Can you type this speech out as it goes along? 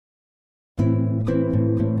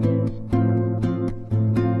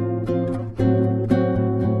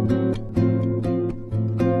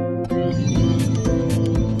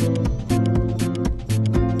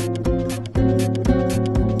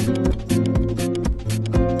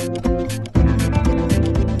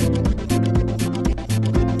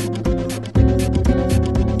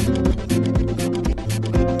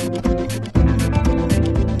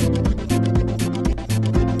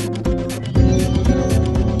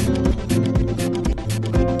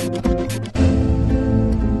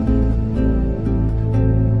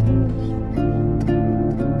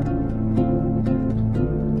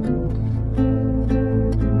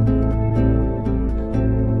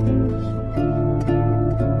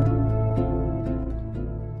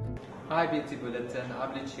Beauty Bulletin.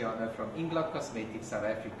 I'm Luciano from Inglot Cosmetics, South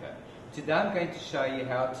Africa. Today I'm going to show you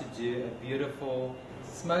how to do a beautiful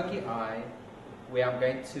smoky eye where I'm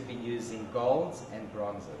going to be using golds and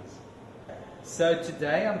bronzes. So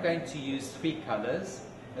today I'm going to use three colors: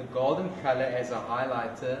 a golden color as a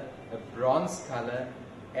highlighter, a bronze color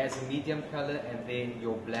as a medium color, and then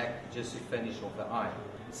your black just to finish off the eye.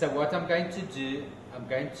 So what I'm going to do, I'm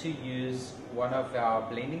going to use one of our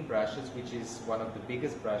blending brushes, which is one of the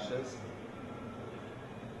biggest brushes.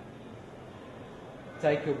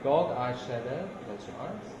 Take your gold eyeshadow, close your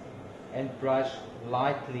eyes, and brush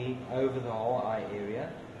lightly over the whole eye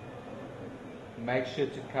area. Make sure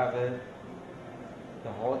to cover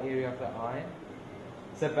the whole area of the eye.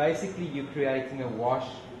 So basically you're creating a wash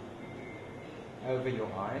over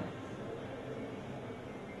your eye.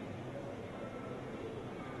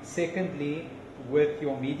 Secondly, with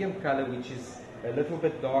your medium color, which is a little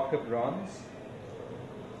bit darker bronze,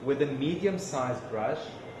 with a medium sized brush,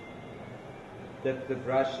 dip the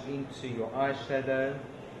brush into your eyeshadow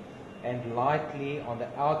and lightly on the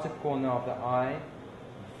outer corner of the eye,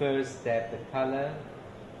 first dab the color,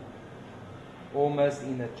 almost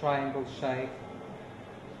in a triangle shape,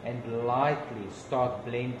 and lightly start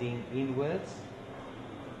blending inwards.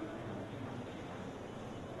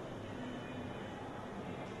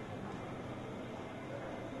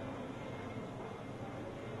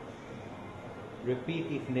 Repeat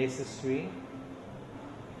if necessary,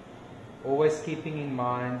 always keeping in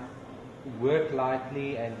mind, work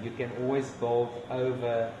lightly and you can always build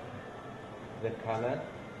over the color.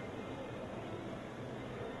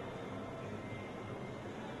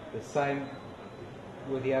 The same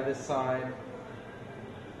with the other side.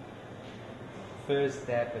 First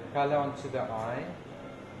dab the color onto the eye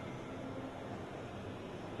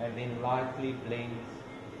and then lightly blend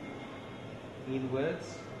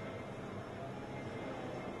inwards.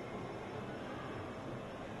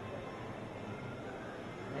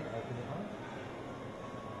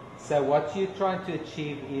 So what you're trying to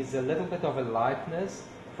achieve is a little bit of a lightness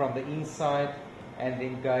from the inside and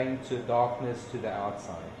then going to darkness to the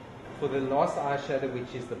outside. For the last eyeshadow,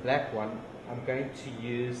 which is the black one, I'm going to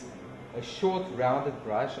use a short rounded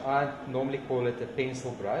brush. I normally call it a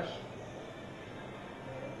pencil brush.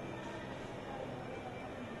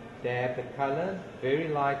 Dab the color very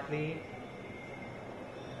lightly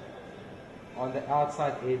on the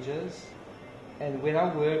outside edges. And when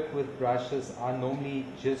I work with brushes, I normally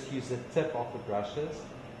just use the tip of the brushes.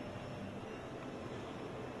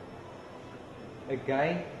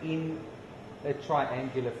 Again, in a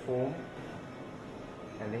triangular form,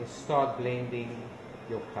 and then start blending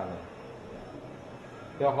your color.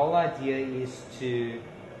 The whole idea is to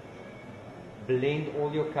blend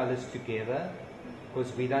all your colors together,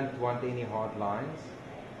 because we don't want any hard lines.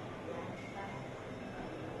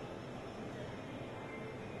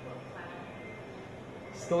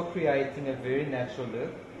 Still creating a very natural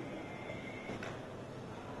look.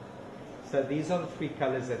 So these are the three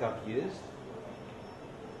colors that I've used.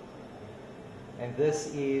 And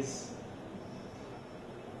this is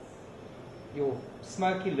your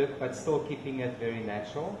smoky look, but still keeping it very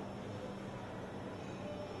natural.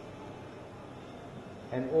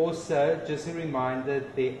 And also, just a reminder,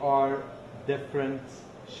 there are different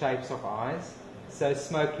shapes of eyes. So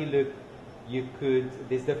smoky look,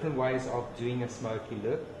 there's different ways of doing a smoky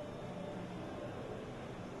look.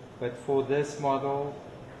 But for this model,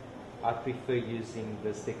 I prefer using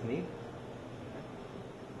this technique.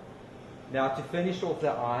 Now to finish off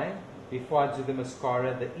the eye, before I do the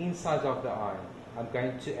mascara, the inside of the eye, I'm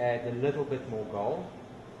going to add a little bit more gold.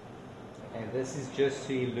 And this is just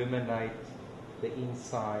to illuminate the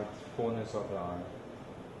inside corners of the eye.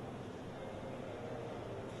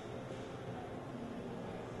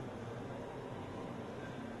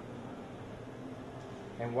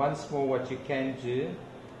 And once more, what you can do,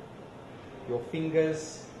 your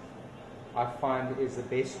fingers, I find, is the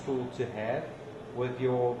best tool to have. With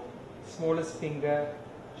your smallest finger,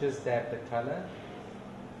 just dab the color.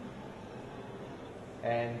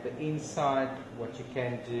 And the inside, what you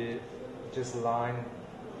can do, just line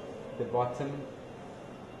the bottom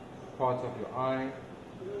part of your eye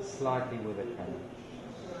slightly with the color.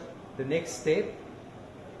 The next step,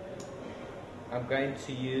 I'm going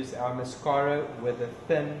to use our mascara with a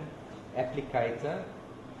thin applicator.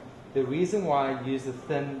 The reason why I use a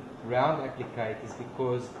thin round applicator is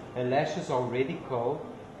because the lashes are already curled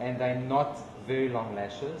and they're not very long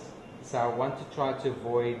lashes. So I want to try to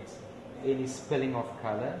avoid any spilling of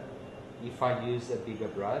color if I use a bigger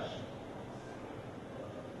brush.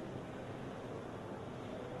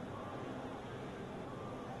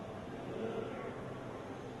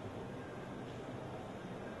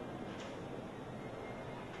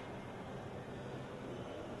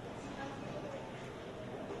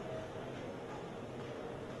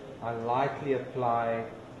 I lightly apply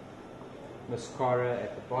mascara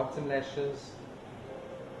at the bottom lashes.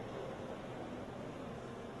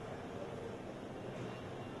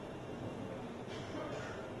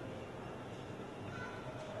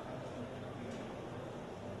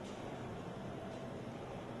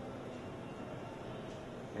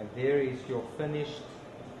 And there is your finished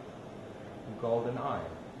golden eye.